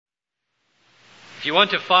If you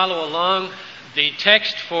want to follow along, the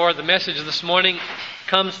text for the message this morning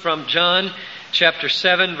comes from John chapter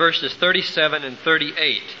 7, verses 37 and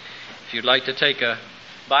 38. If you'd like to take a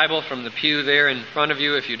Bible from the pew there in front of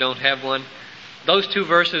you, if you don't have one, those two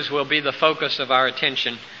verses will be the focus of our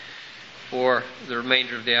attention for the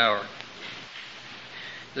remainder of the hour.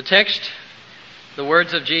 The text, the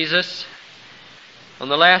words of Jesus: on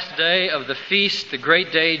the last day of the feast, the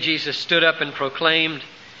great day, Jesus stood up and proclaimed,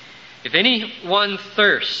 "If anyone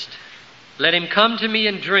thirst, let him come to me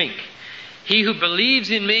and drink. He who believes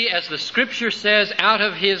in me, as the Scripture says, out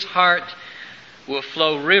of his heart will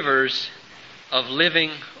flow rivers of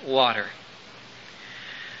living water."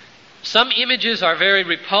 Some images are very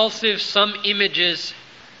repulsive. Some images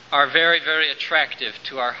are very, very attractive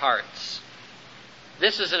to our hearts.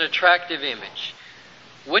 This is an attractive image.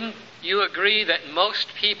 Wouldn't you agree that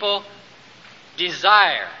most people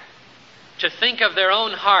desire to think of their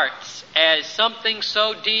own hearts as something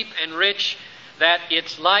so deep and rich that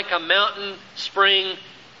it's like a mountain spring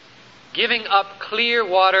giving up clear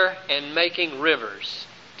water and making rivers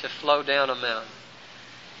to flow down a mountain?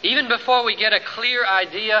 Even before we get a clear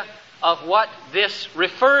idea of what this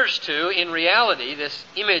refers to in reality, this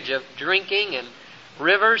image of drinking and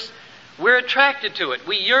rivers, we're attracted to it.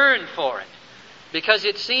 We yearn for it because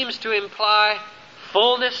it seems to imply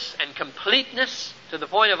fullness and completeness to the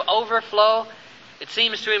point of overflow. It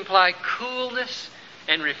seems to imply coolness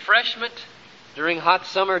and refreshment during hot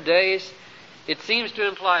summer days. It seems to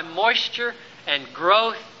imply moisture and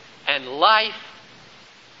growth and life,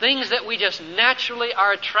 things that we just naturally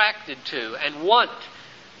are attracted to and want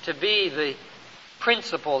to be the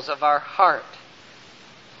principles of our heart.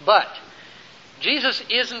 But Jesus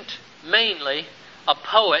isn't mainly a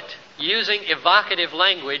poet using evocative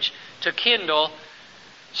language to kindle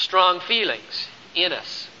strong feelings in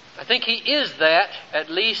us. I think he is that, at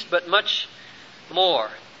least, but much more.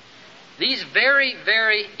 These very,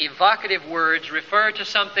 very evocative words refer to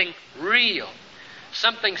something real,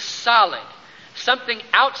 something solid, something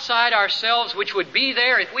outside ourselves which would be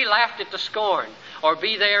there if we laughed it to scorn, or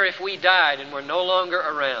be there if we died and were no longer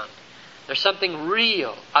around. There's something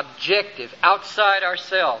real, objective, outside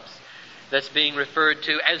ourselves that's being referred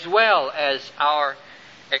to, as well as our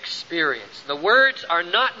experience. The words are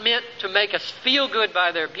not meant to make us feel good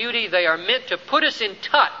by their beauty. They are meant to put us in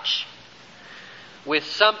touch with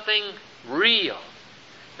something real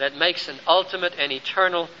that makes an ultimate and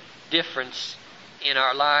eternal difference in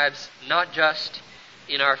our lives, not just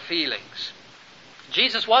in our feelings.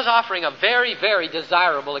 Jesus was offering a very, very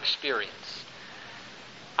desirable experience.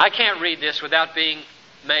 I can't read this without being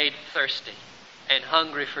made thirsty and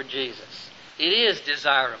hungry for Jesus. It is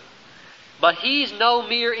desirable. But He's no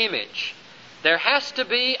mere image. There has to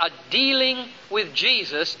be a dealing with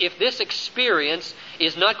Jesus if this experience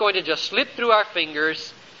is not going to just slip through our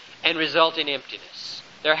fingers and result in emptiness.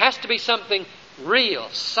 There has to be something real,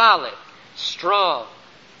 solid, strong,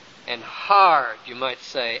 and hard, you might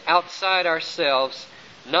say, outside ourselves,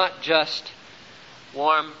 not just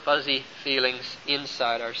warm, fuzzy feelings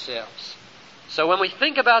inside ourselves. So when we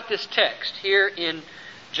think about this text here in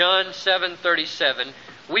John 7:37,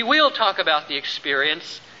 we will talk about the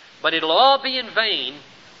experience, but it'll all be in vain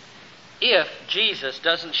if Jesus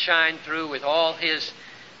doesn't shine through with all His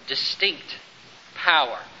distinct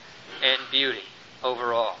power and beauty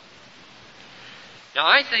overall. Now,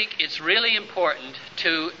 I think it's really important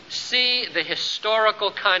to see the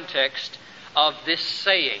historical context of this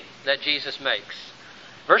saying that Jesus makes.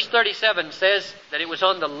 Verse 37 says that it was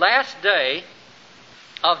on the last day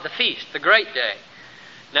of the feast, the great day.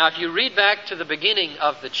 Now, if you read back to the beginning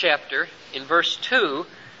of the chapter, in verse 2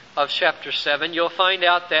 of chapter 7, you'll find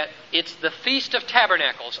out that it's the Feast of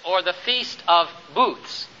Tabernacles, or the Feast of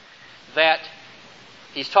Booths, that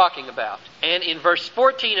he's talking about. And in verse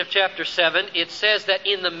 14 of chapter 7, it says that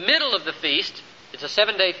in the middle of the feast, it's a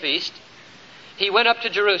 7-day feast, he went up to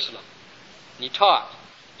Jerusalem and he taught.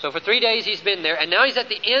 So for 3 days he's been there, and now he's at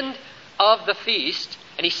the end of the feast,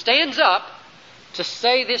 and he stands up to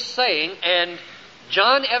say this saying, and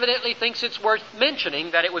John evidently thinks it's worth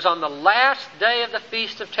mentioning that it was on the last day of the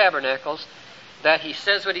Feast of Tabernacles that he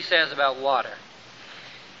says what he says about water.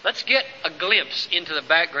 Let's get a glimpse into the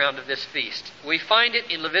background of this feast. We find it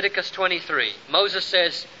in Leviticus 23. Moses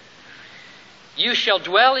says, "You shall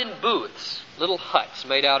dwell in booths," little huts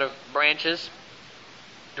made out of branches.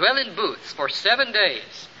 "Dwell in booths for 7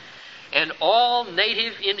 days, and all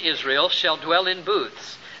native in Israel shall dwell in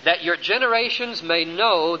booths, that your generations may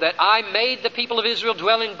know that I made the people of Israel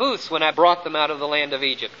dwell in booths when I brought them out of the land of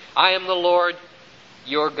Egypt. I am the Lord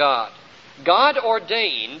your God." God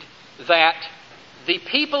ordained that the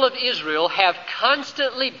people of Israel have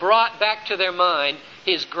constantly brought back to their mind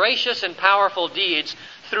His gracious and powerful deeds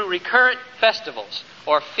through recurrent festivals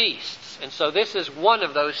or feasts. And so this is one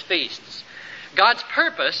of those feasts. God's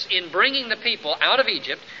purpose in bringing the people out of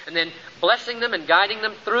Egypt and then blessing them and guiding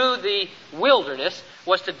them through the wilderness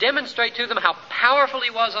was to demonstrate to them how powerful He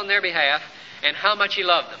was on their behalf and how much He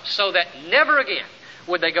loved them, so that never again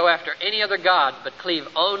would they go after any other god but cleave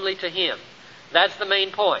only to Him. That's the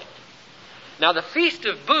main point. Now, the Feast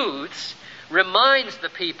of Booths reminds the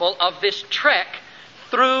people of this trek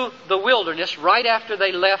through the wilderness right after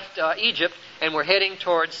they left Egypt and were heading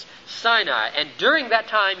towards Sinai. And during that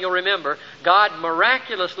time, you'll remember, God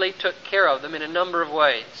miraculously took care of them in a number of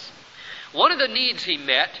ways. One of the needs He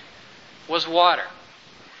met was water.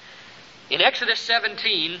 In Exodus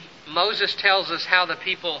 17, Moses tells us how the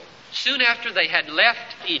people, soon after they had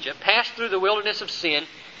left Egypt, passed through the wilderness of sin,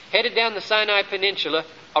 headed down the Sinai Peninsula,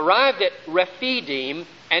 arrived at Rephidim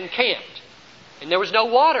and camped. And there was no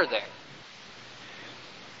water there.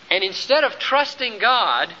 And instead of trusting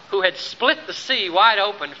God, who had split the sea wide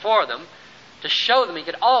open for them, to show them He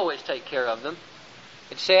could always take care of them,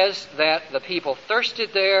 it says that the people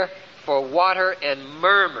thirsted there for water and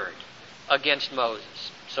murmured against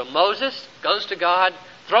Moses. So Moses goes to God,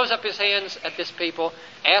 throws up his hands at this people,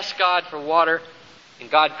 asks God for water, and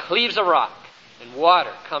God cleaves a rock, and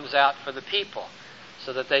water comes out for the people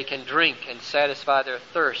so that they can drink and satisfy their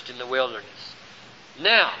thirst in the wilderness.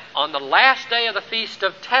 Now, on the last day of the Feast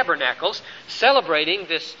of Tabernacles, celebrating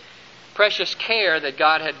this precious care that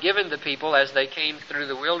God had given the people as they came through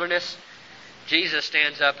the wilderness, Jesus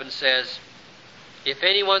stands up and says, "If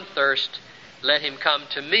anyone thirst, let him come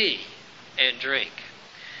to me and drink."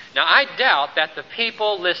 Now, I doubt that the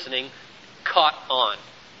people listening caught on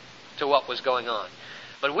to what was going on.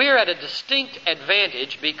 But we're at a distinct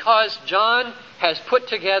advantage because John has put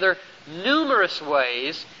together numerous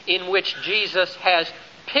ways in which Jesus has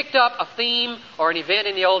picked up a theme or an event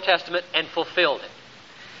in the Old Testament and fulfilled it.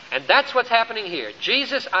 And that's what's happening here.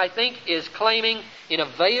 Jesus, I think, is claiming in a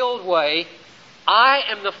veiled way, I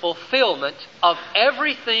am the fulfillment of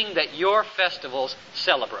everything that your festivals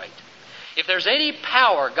celebrate. If there's any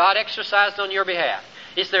power God exercised on your behalf,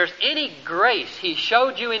 if there's any grace He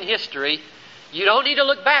showed you in history, you don't need to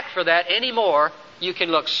look back for that anymore. You can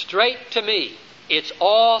look straight to me. It's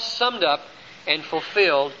all summed up and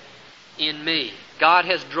fulfilled in me. God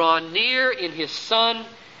has drawn near in His Son,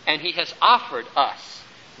 and He has offered us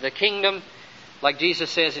the kingdom. Like Jesus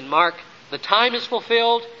says in Mark, the time is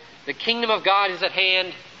fulfilled, the kingdom of God is at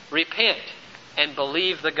hand. Repent and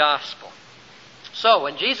believe the gospel. So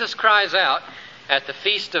when Jesus cries out at the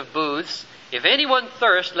Feast of Booths, "If anyone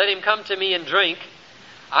thirst, let him come to me and drink,"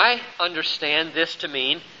 I understand this to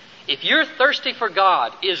mean, if you're thirsty for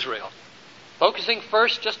God, Israel, focusing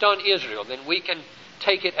first just on Israel, then we can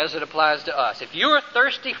take it as it applies to us. If you're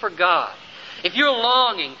thirsty for God, if you're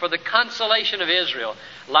longing for the consolation of Israel,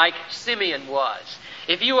 like Simeon was,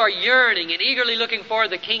 if you are yearning and eagerly looking for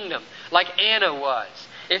the kingdom, like Anna was,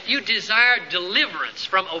 if you desire deliverance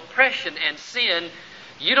from oppression and sin,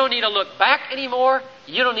 you don't need to look back anymore.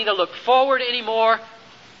 You don't need to look forward anymore.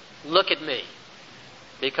 Look at me.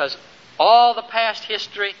 Because all the past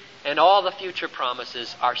history and all the future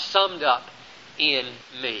promises are summed up in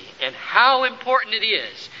me. And how important it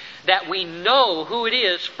is that we know who it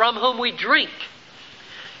is from whom we drink.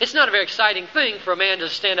 It's not a very exciting thing for a man to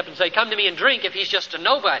stand up and say, "Come to me and drink," if he's just a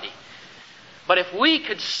nobody. But if we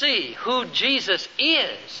could see who Jesus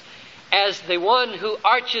is as the one who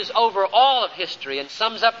arches over all of history and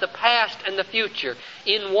sums up the past and the future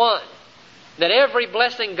in one, that every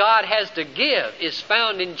blessing God has to give is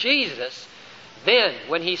found in Jesus, then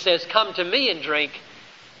when He says, "Come to me and drink,"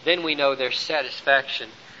 then we know there's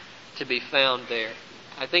satisfaction to be found there.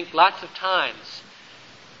 I think lots of times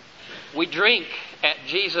we drink at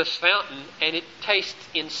Jesus' fountain and it tastes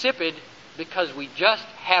insipid because we just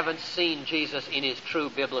haven't seen Jesus in His true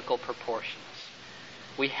biblical proportions.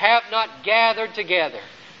 We have not gathered together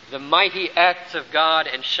the mighty acts of God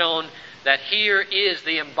and shown that here is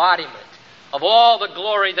the embodiment of all the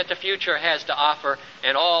glory that the future has to offer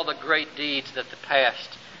and all the great deeds that the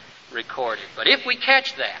past recorded. But if we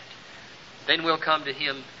catch that, then we'll come to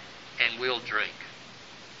Him and we'll drink.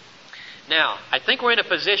 Now, I think we're in a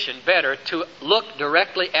position better to look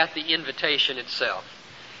directly at the invitation itself.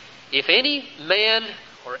 If any man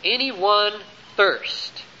or anyone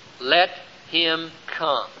thirst, let him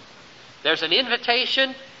come. There's an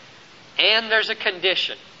invitation and there's a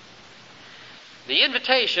condition. The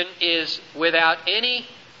invitation is without any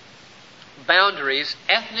boundaries,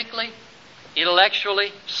 ethnically,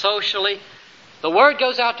 intellectually, socially. The word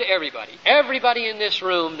goes out to everybody. Everybody in this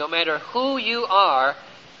room, no matter who you are,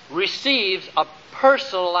 receives a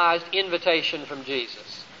personalized invitation from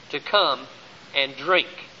Jesus to come and drink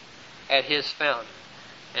at His fountain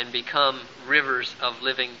and become rivers of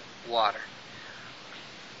living water.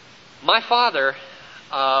 My father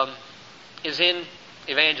is in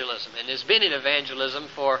evangelism and has been in evangelism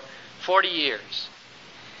for 40 years.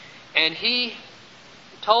 And he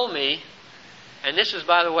told me, and this is,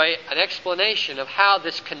 by the way, an explanation of how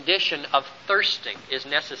this condition of thirsting is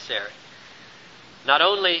necessary. Not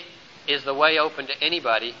only is the way open to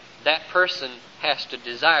anybody, that person has to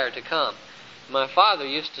desire to come. My father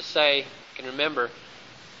used to say, I can remember,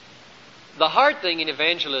 the hard thing in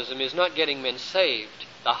evangelism is not getting men saved.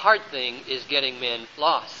 The hard thing is getting men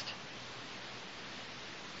lost.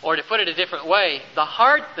 Or to put it a different way, the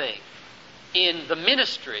hard thing in the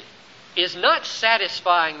ministry is not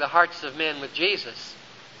satisfying the hearts of men with Jesus.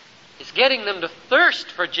 It's getting them to thirst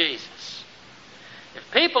for Jesus.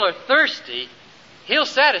 If people are thirsty, He'll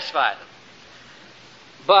satisfy them.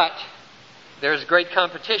 But there's great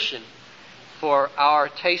competition for our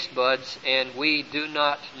taste buds, and we do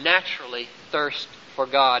not naturally thirst for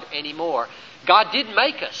God anymore. God did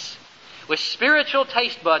make us with spiritual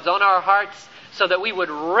taste buds on our hearts so that we would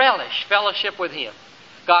relish fellowship with Him.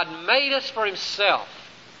 God made us for Himself.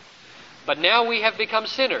 But now we have become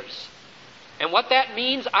sinners. And what that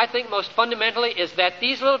means, I think most fundamentally, is that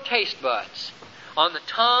these little taste buds on the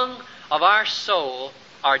tongue of our soul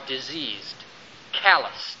are diseased,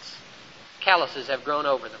 calloused. Calluses have grown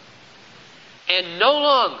over them. And no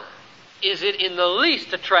longer is it in the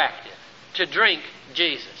least attractive to drink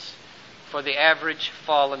Jesus for the average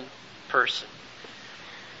fallen person.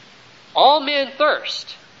 All men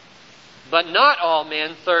thirst, but not all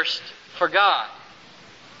men thirst for God.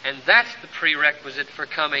 And that's the prerequisite for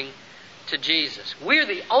coming to Jesus. We're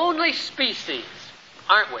the only species,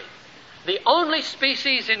 aren't we? The only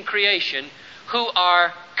species in creation who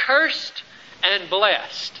are cursed and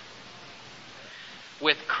blessed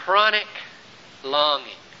with chronic longing,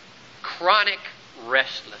 chronic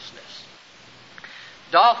restlessness.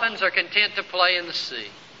 Dolphins are content to play in the sea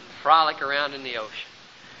and frolic around in the ocean.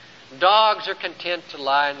 Dogs are content to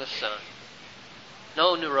lie in the sun.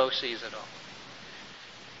 No neuroses at all.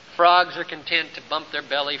 Frogs are content to bump their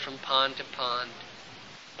belly from pond to pond.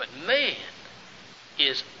 But man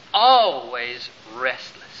is always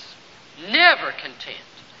restless. Never content.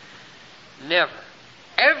 Never.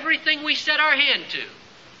 Everything we set our hand to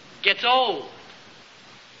gets old.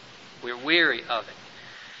 We're weary of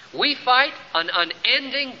it. We fight an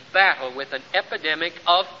unending battle with an epidemic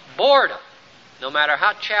of boredom. No matter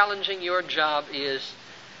how challenging your job is,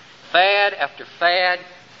 fad after fad,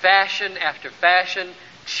 fashion after fashion,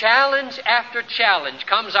 challenge after challenge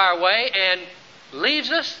comes our way and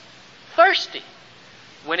leaves us thirsty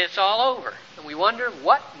when it's all over. And we wonder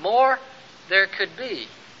what more there could be.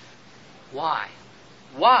 Why?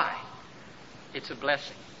 Why? It's a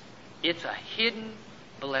blessing. It's a hidden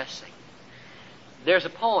blessing. There's a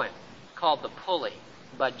poem called The Pulley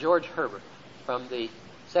by George Herbert from the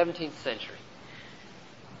 17th century.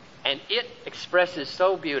 And it expresses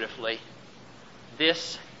so beautifully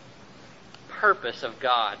this purpose of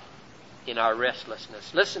God in our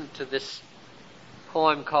restlessness. Listen to this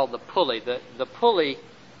poem called The Pulley. The pulley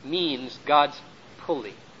means God's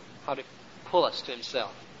pulley, how to pull us to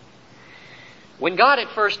Himself. When God had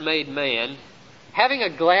first made man, having a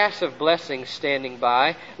glass of blessings standing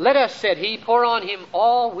by, let us, said He, pour on him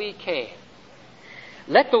all we can.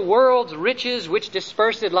 Let the world's riches which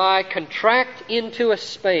dispersed lie contract into a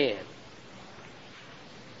span.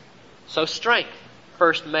 So strength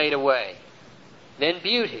first made a way, then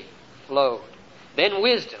beauty flowed, then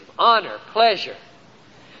wisdom, honor, pleasure.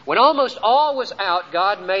 When almost all was out,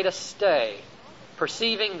 God made a stay,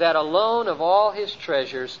 perceiving that alone of all His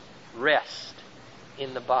treasures rest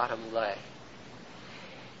in the bottom lay.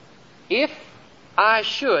 If I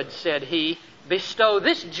should, said He, bestow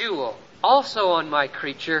this jewel also on my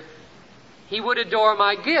creature, He would adore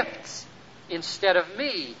my gifts instead of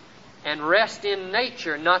me, and rest in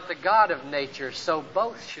nature, not the God of nature, so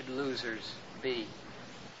both should losers be.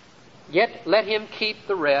 Yet let Him keep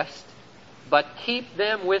the rest, but keep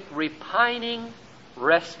them with repining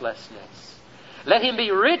restlessness. Let Him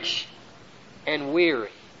be rich and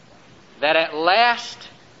weary, that at last,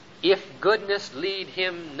 if goodness lead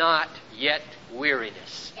Him not, yet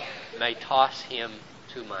weariness may toss Him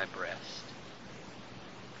to my breast.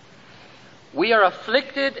 We are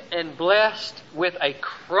afflicted and blessed with a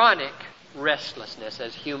chronic restlessness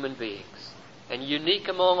as human beings, and unique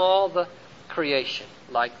among all the creation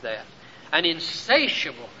like that. An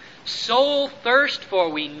insatiable soul thirst for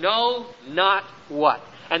we know not what.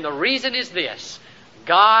 And the reason is this: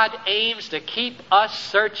 God aims to keep us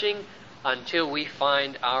searching until we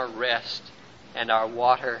find our rest and our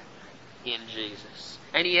water in Jesus.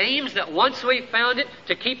 And He aims that once we've found it,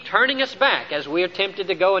 to keep turning us back as we are tempted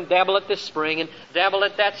to go and dabble at this spring and dabble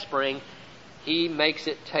at that spring. He makes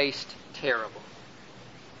it taste terrible.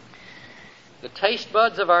 The taste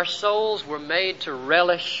buds of our souls were made to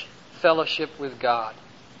relish fellowship with God.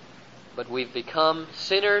 But we've become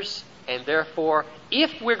sinners, and therefore,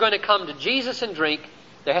 if we're going to come to Jesus and drink,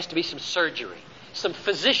 there has to be some surgery, some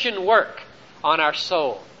physician work on our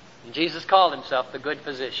soul. And Jesus called Himself the good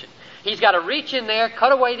physician. He's got to reach in there,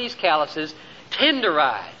 cut away these calluses,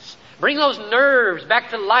 tenderize, bring those nerves back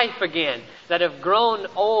to life again that have grown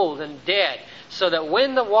old and dead, so that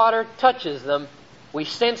when the water touches them, we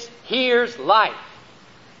sense, here's life.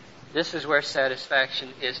 This is where satisfaction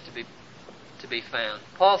is to be found.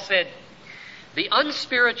 Paul said, the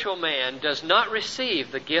unspiritual man does not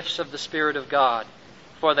receive the gifts of the Spirit of God,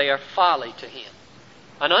 for they are folly to him.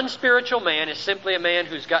 An unspiritual man is simply a man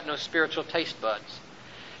who's got no spiritual taste buds.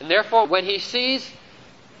 And therefore, when he sees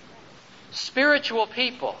spiritual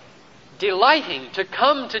people delighting to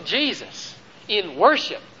come to Jesus in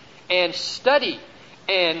worship and study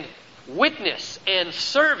and witness and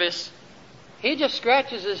service, he just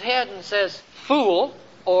scratches his head and says, fool,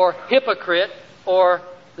 or hypocrite, or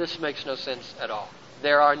this makes no sense at all.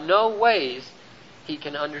 There are no ways he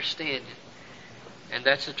can understand it. And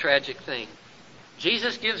that's a tragic thing.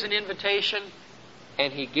 Jesus gives an invitation,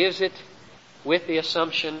 and He gives it with the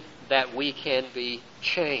assumption that we can be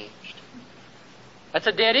changed. That's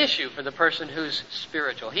a dead issue for the person who's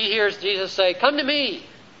spiritual. He hears Jesus say, come to me,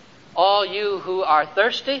 all you who are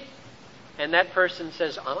thirsty. And that person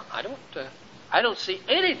says, I don't see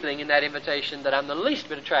anything in that invitation that I'm the least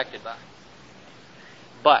bit attracted by.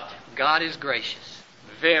 But God is gracious.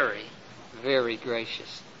 Very, very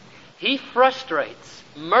gracious. He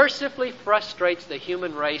mercifully frustrates the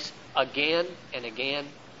human race again and again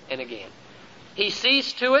and again. He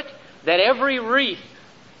sees to it that every wreath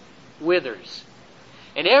withers,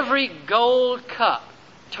 and every gold cup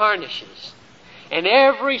tarnishes, and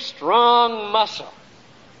every strong muscle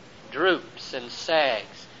droops and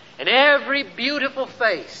sags, and every beautiful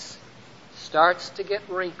face starts to get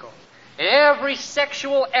wrinkled, and every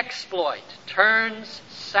sexual exploit turns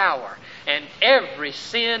sour, and every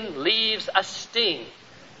sin leaves a sting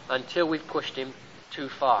until we've pushed him too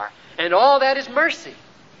far. And all that is mercy.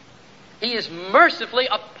 He is mercifully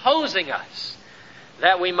opposing us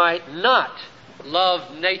that we might not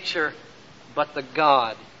love nature but the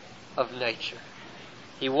God of nature.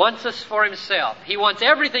 He wants us for Himself. He wants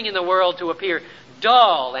everything in the world to appear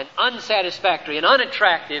dull and unsatisfactory and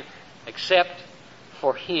unattractive except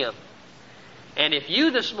for Him. And if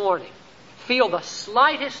you this morning feel the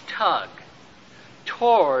slightest tug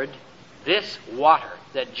toward this water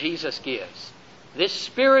that Jesus gives, this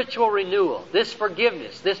spiritual renewal, this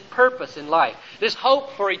forgiveness, this purpose in life, this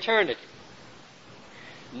hope for eternity,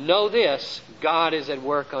 know this: God is at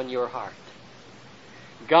work on your heart.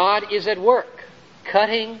 God is at work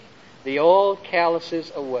cutting the old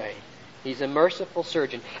calluses away. He's a merciful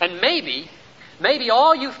surgeon. And maybe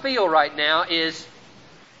all you feel right now is,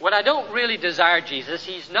 well, I don't really desire Jesus.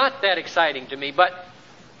 He's not that exciting to me, but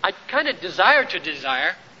I kind of desire to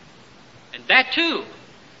desire. And that too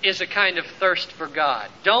is a kind of thirst for God.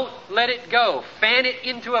 Don't let it go. Fan it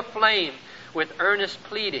into a flame with earnest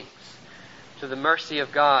pleadings to the mercy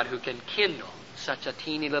of God, who can kindle such a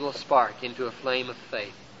teeny little spark into a flame of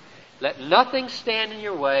faith. Let nothing stand in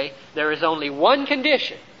your way. There is only one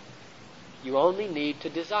condition. You only need to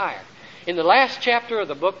desire. In the last chapter of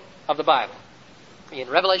the book of the Bible, in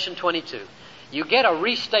Revelation 22, you get a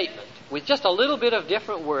restatement with just a little bit of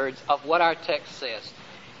different words of what our text says.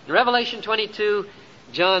 In Revelation 22,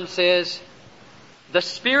 John says, the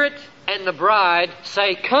Spirit and the bride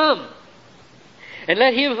say, come. And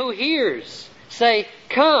let him who hears say,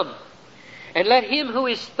 come. And let him who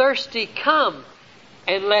is thirsty come.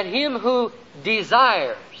 And let him who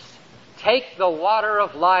desires take the water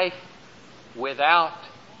of life without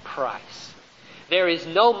price. There is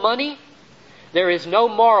no money. There is no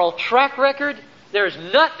moral track record. There is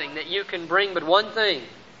nothing that you can bring but one thing: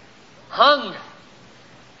 hunger.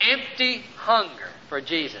 Empty hunger for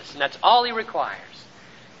Jesus. And that's all He requires,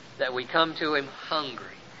 that we come to Him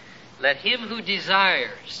hungry. Let him who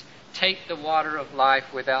desires take the water of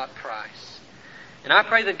life without price. And I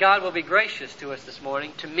pray that God will be gracious to us this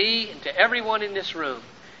morning, to me and to everyone in this room,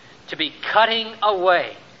 to be cutting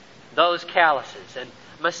away those calluses and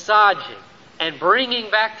massaging and bringing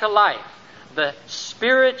back to life the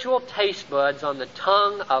spiritual taste buds on the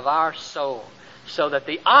tongue of our soul, so that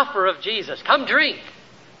the offer of Jesus, come drink,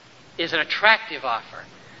 is an attractive offer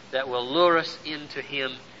that will lure us into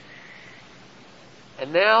Him.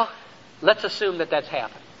 And now, let's assume that that's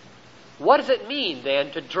happened. What does it mean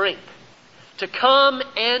then to drink? To come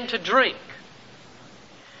and to drink.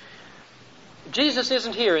 Jesus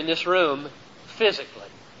isn't here in this room physically.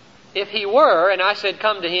 If He were, and I said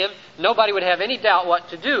come to Him, nobody would have any doubt what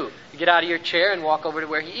to do. You get out of your chair and walk over to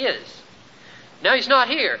where He is. Now He's not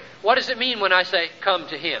here. What does it mean when I say come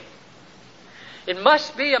to Him? It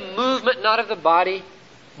must be a movement not of the body,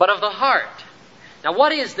 but of the heart. Now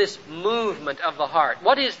what is this movement of the heart?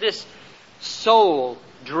 What is this soul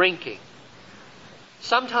drinking?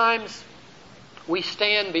 Sometimes we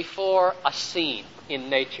stand before a scene in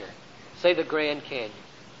nature, say the Grand Canyon.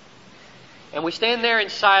 And we stand there in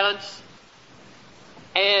silence,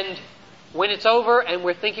 and when it's over and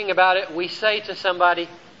we're thinking about it, we say to somebody,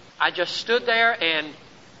 I just stood there and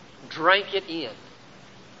drank it in.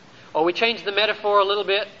 Or we change the metaphor a little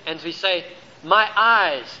bit and we say, my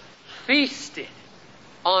eyes feasted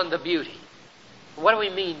on the beauty. What do we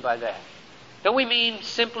mean by that? Don't we mean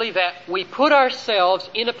simply that we put ourselves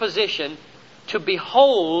in a position to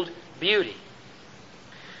behold beauty?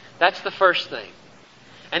 That's the first thing.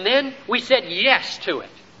 And then we said yes to it.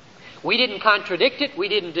 We didn't contradict it. We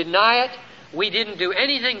didn't deny it. We didn't do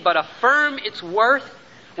anything but affirm its worth.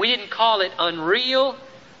 We didn't call it unreal.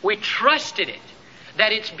 We trusted it,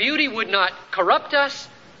 that its beauty would not corrupt us,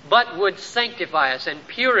 but would sanctify us and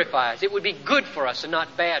purify us. It would be good for us and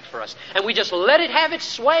not bad for us. And we just let it have its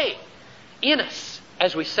sway in us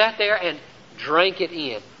as we sat there and drank it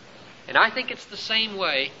in. And I think it's the same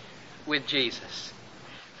way with Jesus.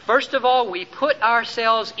 First of all, we put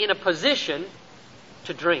ourselves in a position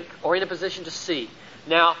to drink, or in a position to see.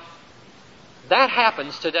 Now, that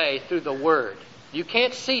happens today through the Word. You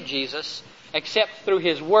can't see Jesus except through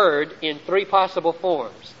His Word in three possible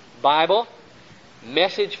forms: Bible,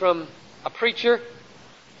 message from a preacher,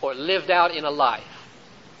 or lived out in a life.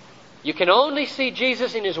 You can only see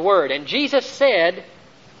Jesus in His Word. And Jesus said,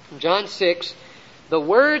 in John 6, the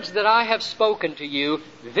words that I have spoken to you,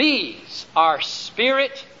 these are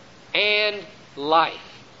spirit and life.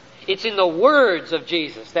 It's in the words of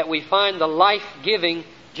Jesus that we find the life-giving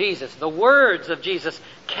Jesus. The words of Jesus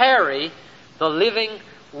carry the living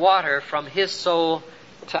water from His soul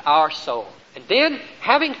to our soul. And then,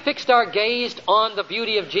 having fixed our gaze on the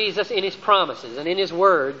beauty of Jesus in His promises and in His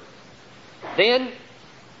Word, then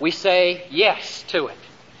we say yes to it.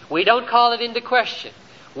 We don't call it into question.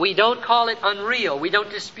 We don't call it unreal. We don't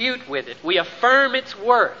dispute with it. We affirm its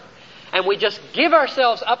worth. And we just give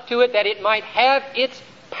ourselves up to it that it might have its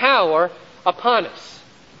power upon us.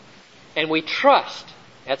 And we trust,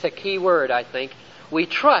 that's a key word, I think, we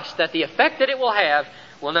trust that the effect that it will have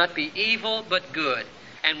will not be evil but good.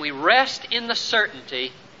 And we rest in the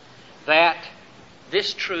certainty that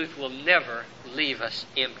this truth will never leave us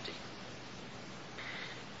empty.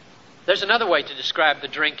 There's another way to describe the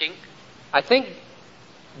drinking. I think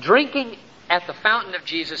drinking at the fountain of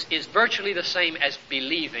Jesus is virtually the same as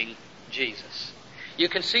believing Jesus. You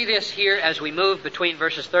can see this here as we move between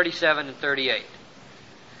verses 37 and 38.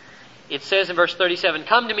 It says in verse 37,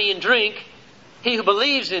 come to me and drink. He who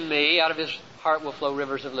believes in me, out of his heart will flow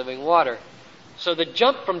rivers of living water. So the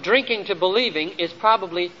jump from drinking to believing is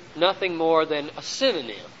probably nothing more than a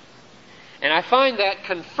synonym. And I find that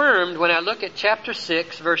confirmed when I look at chapter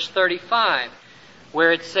 6, verse 35,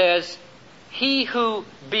 where it says, he who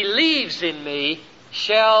believes in me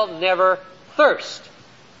shall never thirst.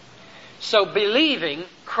 So believing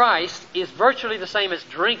Christ is virtually the same as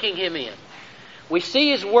drinking Him in. We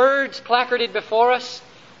see His words placarded before us.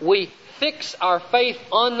 We fix our faith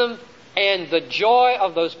on them, and the joy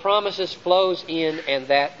of those promises flows in, and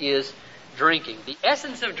that is drinking. The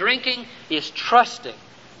essence of drinking is trusting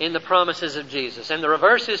in the promises of Jesus. And the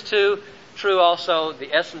reverse is true also.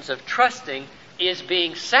 The essence of trusting is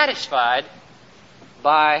being satisfied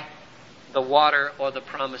by the water or the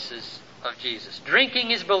promises of Jesus.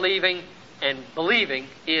 Drinking is believing, and believing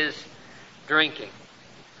is drinking.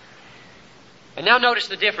 And now notice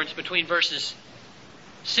the difference between verses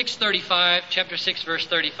 6:35, chapter 6, verse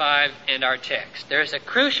 35, and our text. There is a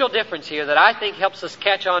crucial difference here that I think helps us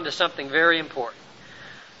catch on to something very important.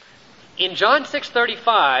 In John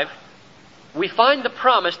 6:35, we find the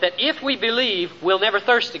promise that if we believe, we'll never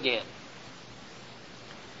thirst again.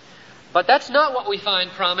 But that's not what we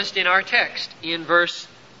find promised in our text in verse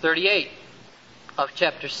 38 of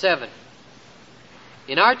chapter 7.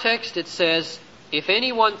 In our text it says, if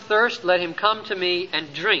anyone thirst, let him come to me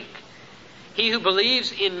and drink. He who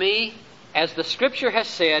believes in me, as the Scripture has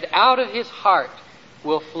said, out of his heart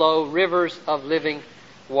will flow rivers of living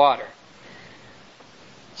water.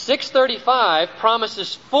 6:35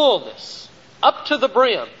 promises fullness, up to the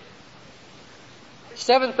brim.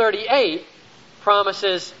 7:38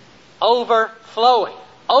 promises overflowing,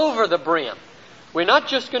 over the brim. We're not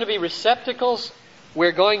just going to be receptacles,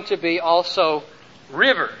 we're going to be also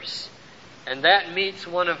rivers. And that meets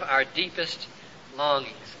one of our deepest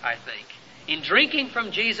longings, I think. In drinking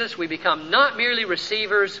from Jesus, we become not merely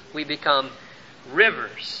receivers, we become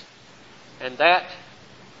rivers. And that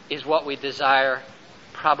is what we desire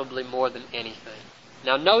probably more than anything.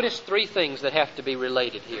 Now notice three things that have to be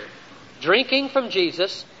related here. Drinking from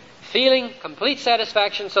Jesus, feeling complete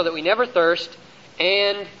satisfaction so that we never thirst,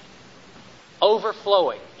 and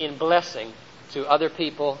overflowing in blessing to other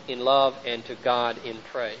people in love and to God in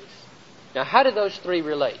praise. Now how do those three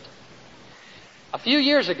relate? A few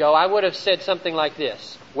years ago I would have said something like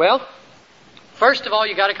this. Well, first of all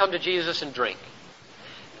you got to come to Jesus and drink.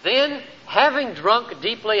 Then, having drunk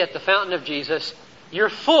deeply at the fountain of Jesus, you're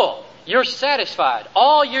full, you're satisfied,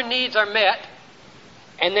 all your needs are met.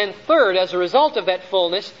 And then third, as a result of that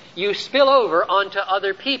fullness, you spill over onto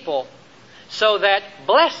other people so that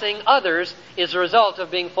blessing others is a result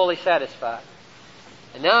of being fully satisfied.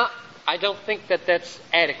 And now, I don't think that that's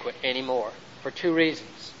adequate anymore for two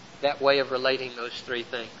reasons, that way of relating those three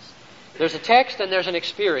things. There's a text and there's an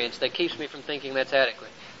experience that keeps me from thinking that's adequate.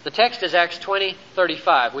 The text is Acts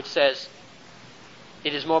 20:35, which says,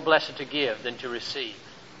 "It is more blessed to give than to receive."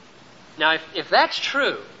 Now, if that's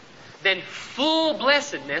true, then full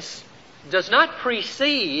blessedness does not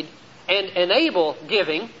precede and enable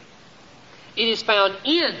giving. It is found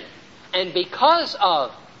in and because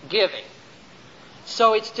of giving.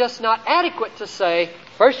 So it's just not adequate to say,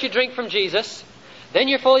 first you drink from Jesus, then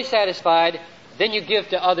you're fully satisfied, then you give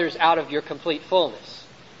to others out of your complete fullness.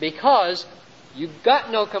 Because you've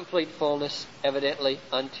got no complete fullness, evidently,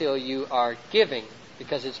 until you are giving,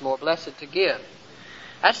 because it's more blessed to give.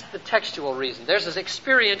 That's the textual reason. There's this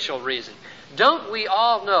experiential reason. Don't we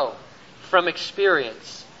all know from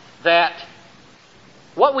experience that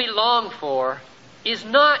what we long for is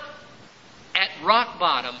not at rock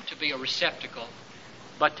bottom to be a receptacle,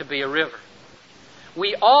 but to be a river?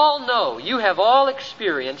 We all know, you have all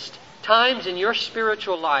experienced times in your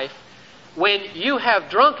spiritual life when you have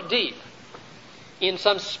drunk deep in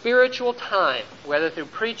some spiritual time, whether through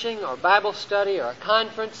preaching or Bible study or a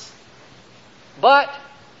conference, but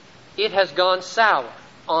it has gone sour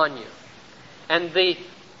on you. And the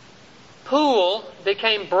pool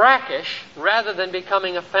became brackish rather than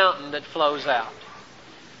becoming a fountain that flows out.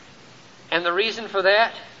 And the reason for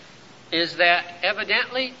that is that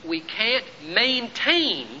evidently we can't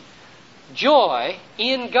maintain joy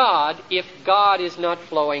in God if God is not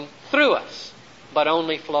flowing through us, but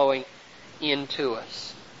only flowing into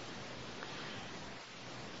us.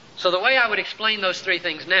 So the way I would explain those three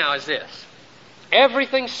things now is this.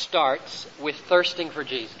 Everything starts with thirsting for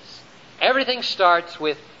Jesus. Everything starts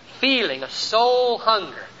with feeling a soul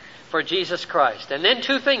hunger for Jesus Christ. And then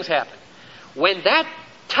two things happen. When that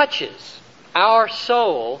touches our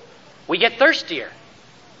soul, we get thirstier.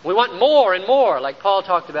 We want more and more, like Paul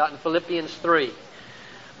talked about in Philippians 3.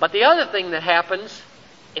 But the other thing that happens,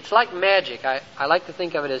 it's like magic. I like to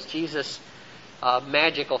think of it as Jesus'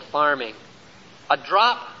 magical farming. A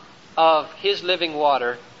drop of His living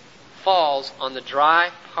water falls on the dry,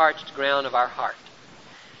 parched ground of our heart.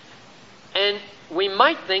 And we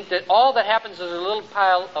might think that all that happens is a little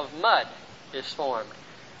pile of mud is formed.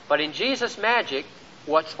 But in Jesus' magic,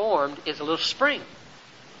 what's formed is a little spring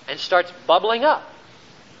and starts bubbling up.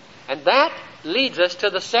 And that leads us to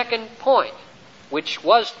the second point, which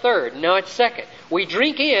was third. Now it's second. We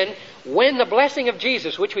drink in when the blessing of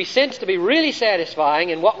Jesus, which we sense to be really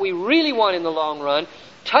satisfying and what we really want in the long run,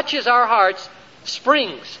 touches our hearts,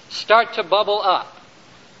 springs start to bubble up.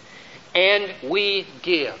 And we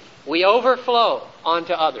give. We overflow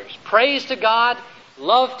onto others. Praise to God,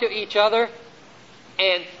 love to each other.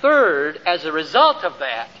 And third, as a result of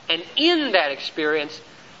that, and in that experience,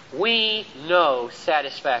 we know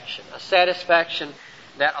satisfaction. A satisfaction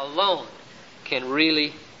that alone can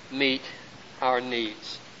really meet our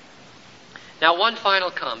needs. Now, one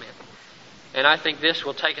final comment, and I think this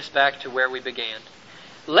will take us back to where we began.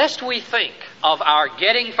 Lest we think of our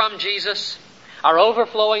getting from Jesus, our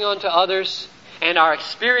overflowing onto others, and our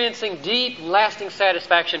experiencing deep and lasting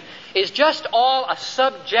satisfaction is just all a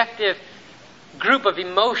subjective group of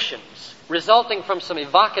emotions resulting from some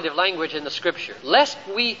evocative language in the Scripture. Lest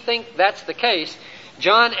we think that's the case,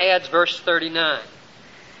 John adds verse 39.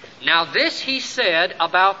 Now this He said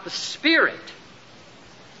about the Spirit,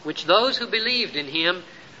 which those who believed in Him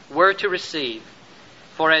were to receive.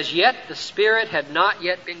 For as yet the Spirit had not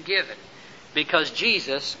yet been given, because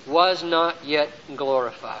Jesus was not yet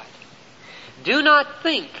glorified. Do not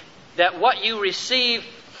think that what you receive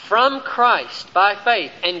from Christ by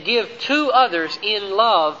faith and give to others in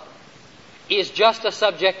love is just a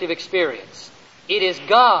subjective experience. It is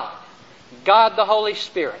God the Holy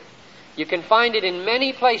Spirit. You can find it in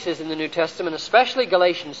many places in the New Testament, especially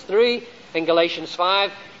Galatians 3 and Galatians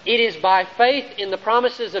 5. It is by faith in the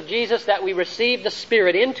promises of Jesus that we receive the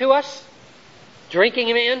Spirit into us, drinking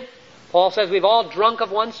Him in. Paul says we've all drunk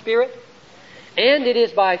of one Spirit. And it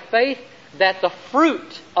is by faith that the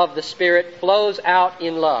fruit of the Spirit flows out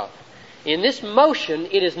in love. In this motion,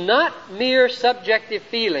 it is not mere subjective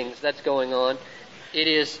feelings that's going on. It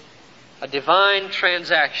is a divine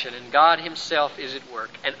transaction, and God Himself is at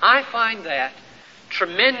work. And I find that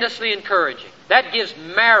tremendously encouraging. That gives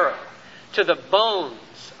marrow to the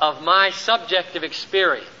bones of my subjective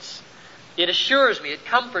experience. It assures me, it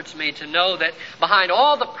comforts me to know that behind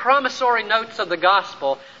all the promissory notes of the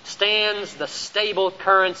gospel stands the stable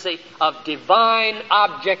currency of divine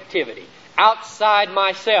objectivity, outside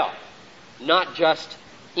myself, not just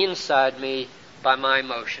inside me by my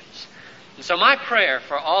emotions. And so my prayer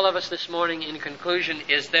for all of us this morning in conclusion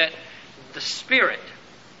is that the Spirit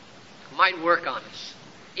might work on us,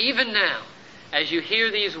 even now, as you hear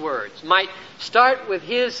these words, might start with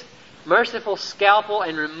His merciful scalpel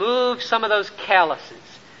and remove some of those calluses,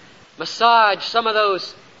 massage some of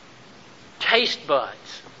those taste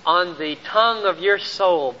buds on the tongue of your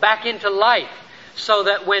soul back into life, so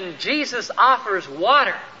that when Jesus offers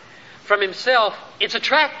water from Himself, it's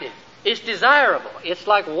attractive, it's desirable, it's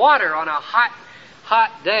like water on a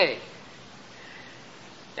hot day.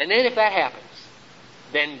 And then if that happens,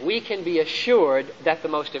 then we can be assured that the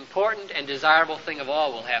most important and desirable thing of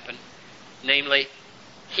all will happen, namely,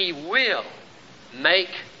 He will make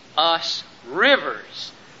us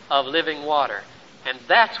rivers of living water. And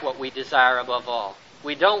that's what we desire above all.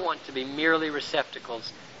 We don't want to be merely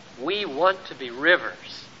receptacles. We want to be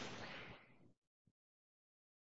rivers